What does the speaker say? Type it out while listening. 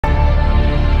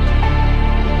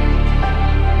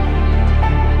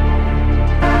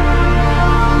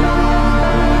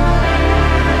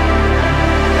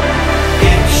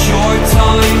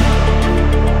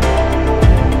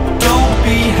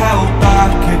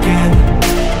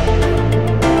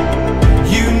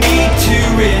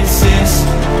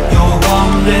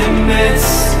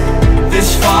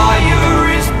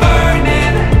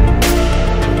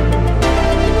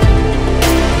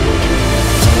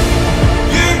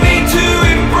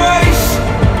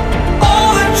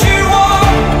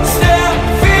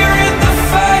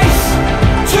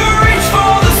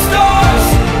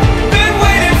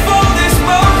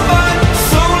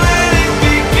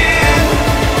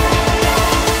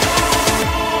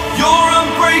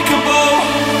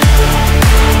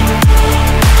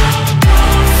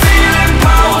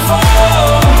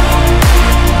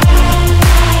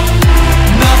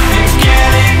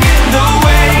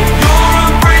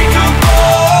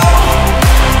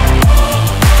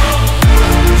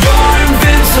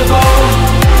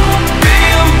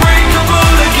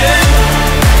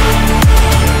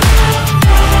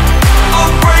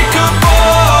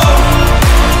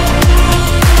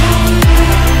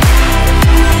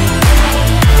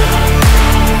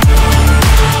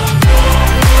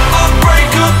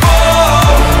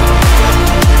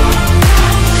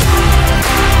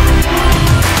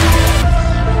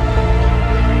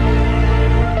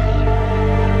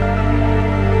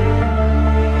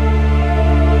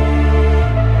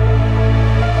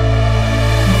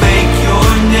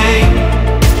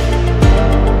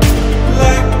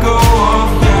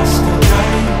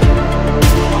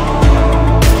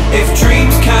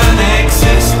can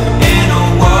exist in a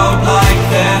world like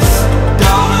this.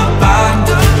 Don't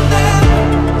abandon them.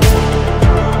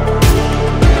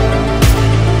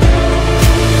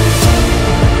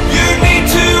 You need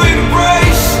to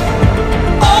embrace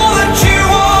all that you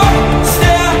are.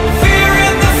 Stare fear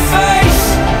in the face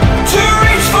to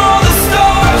reach for the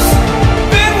stars.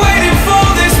 Been waiting for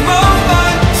this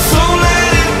moment, so let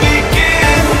it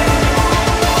begin.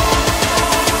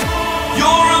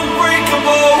 You're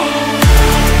unbreakable,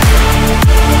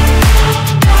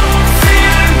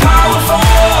 feeling powerful.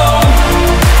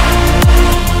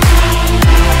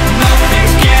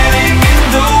 Nothing's getting in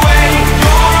the way.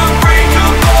 You're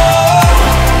unbreakable.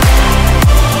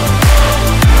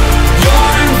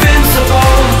 You're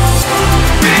invincible.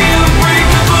 Be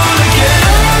unbreakable again.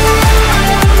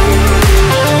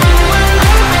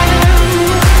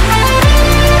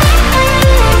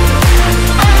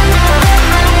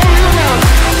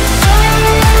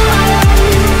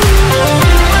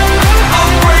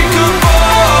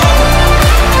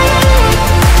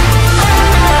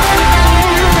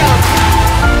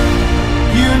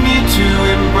 You need to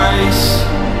embrace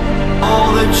all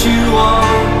that you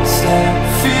are. Stare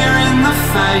fear in the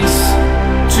face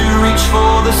to reach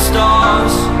for the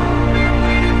stars.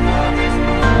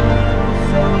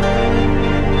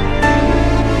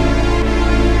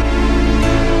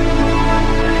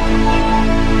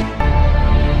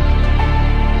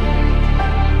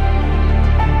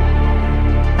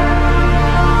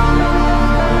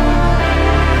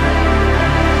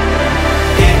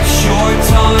 It's your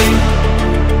time.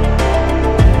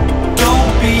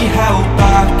 Don't be held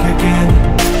back again.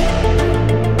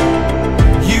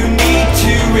 You need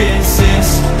to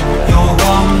resist. You're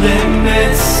on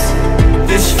limits.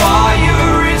 This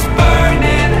fire is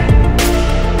burning.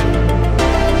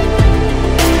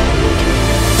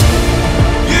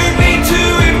 You need to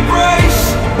embrace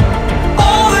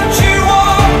all that you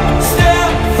are.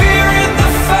 Stare fear in the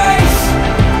face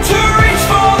to reach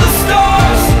for the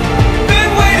stars.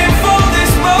 Been waiting for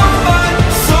this moment,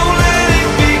 so let it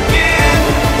begin.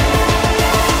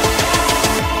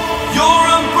 You're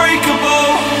unbreakable,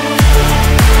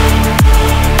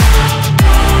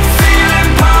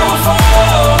 feeling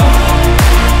powerful.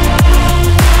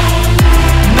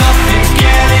 Nothing's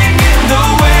getting in the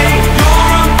way.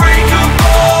 You're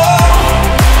unbreakable.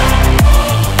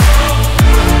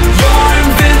 You're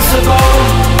invincible.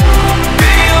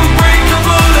 Be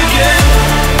unbreakable again.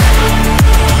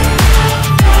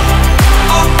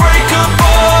 Unbreakable.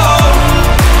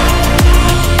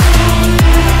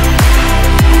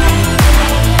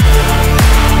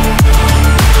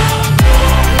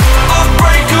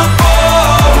 Unbreakable.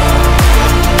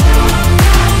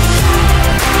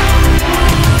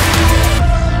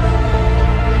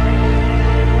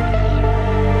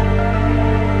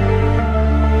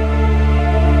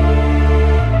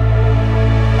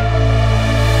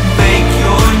 Make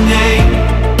your name.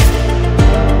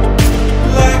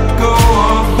 Let go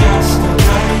of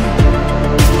yesterday.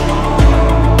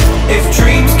 If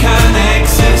dreams can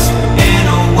exist in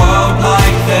a world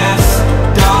like this,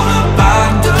 don't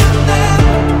abandon them.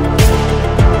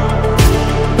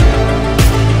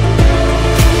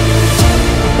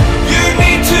 You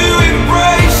need to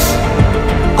embrace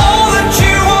all that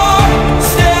you are.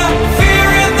 Stare fear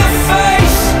in the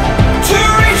face to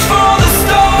reach for the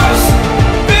stars.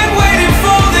 Been waiting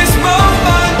for this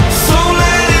moment, so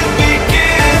let it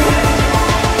begin.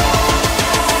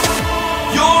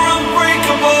 You're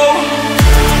unbreakable,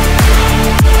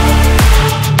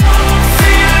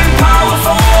 feeling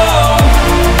powerful.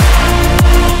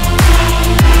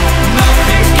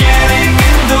 Nothing's getting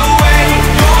in the way.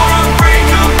 You're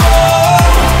unbreakable.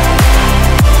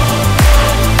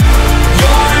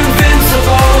 You're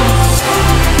invincible.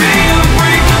 Be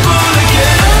unbreakable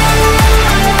again.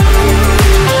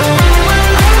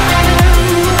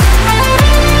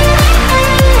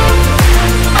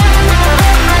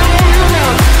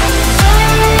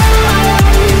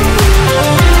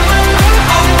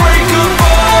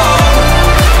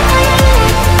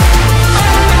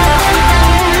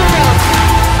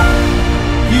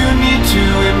 You need to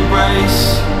embrace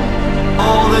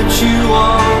all that you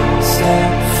are.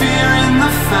 Stare fear in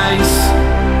the face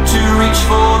to reach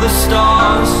for the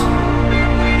stars.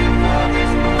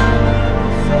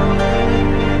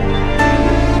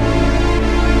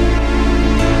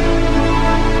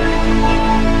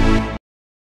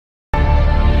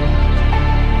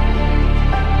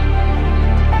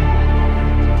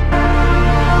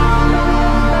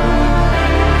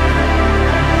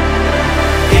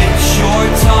 It's your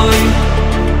time.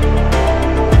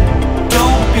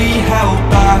 Don't be held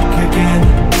back again.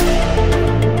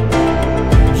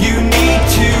 You need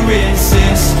to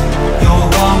resist.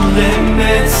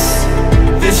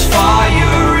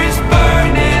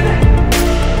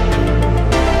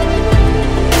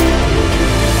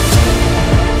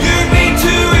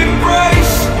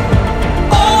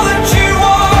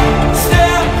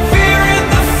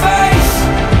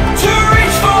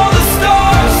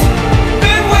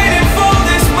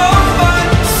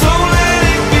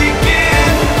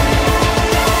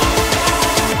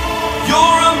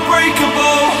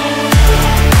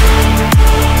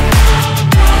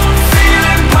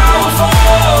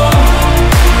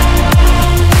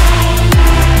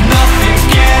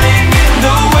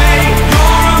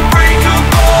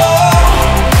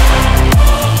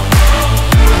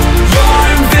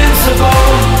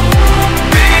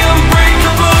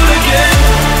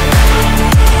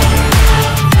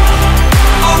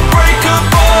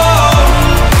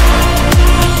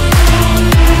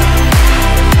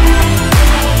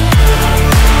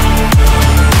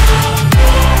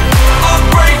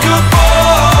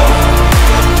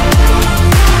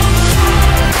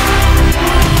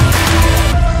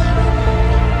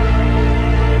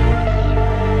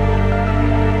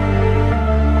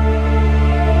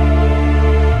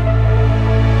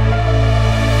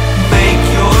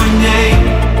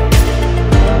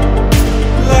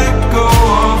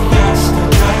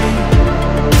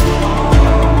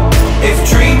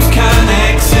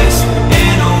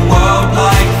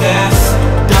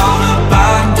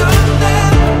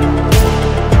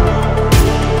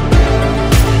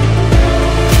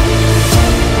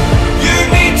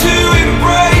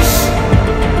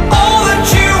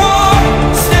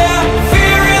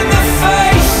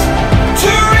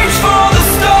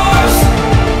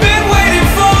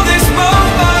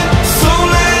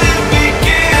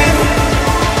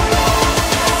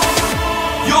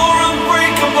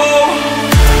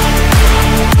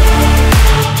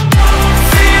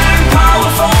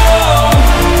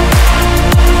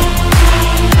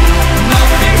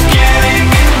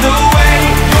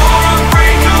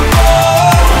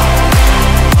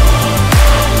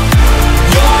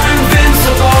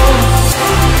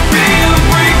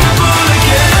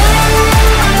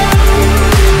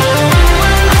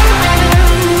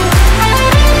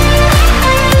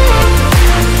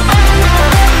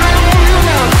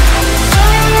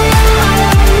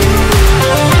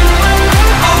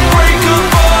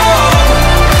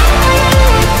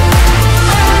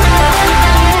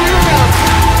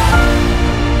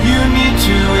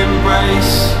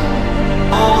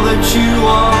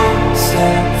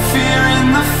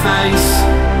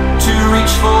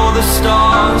 reach for the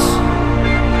stars.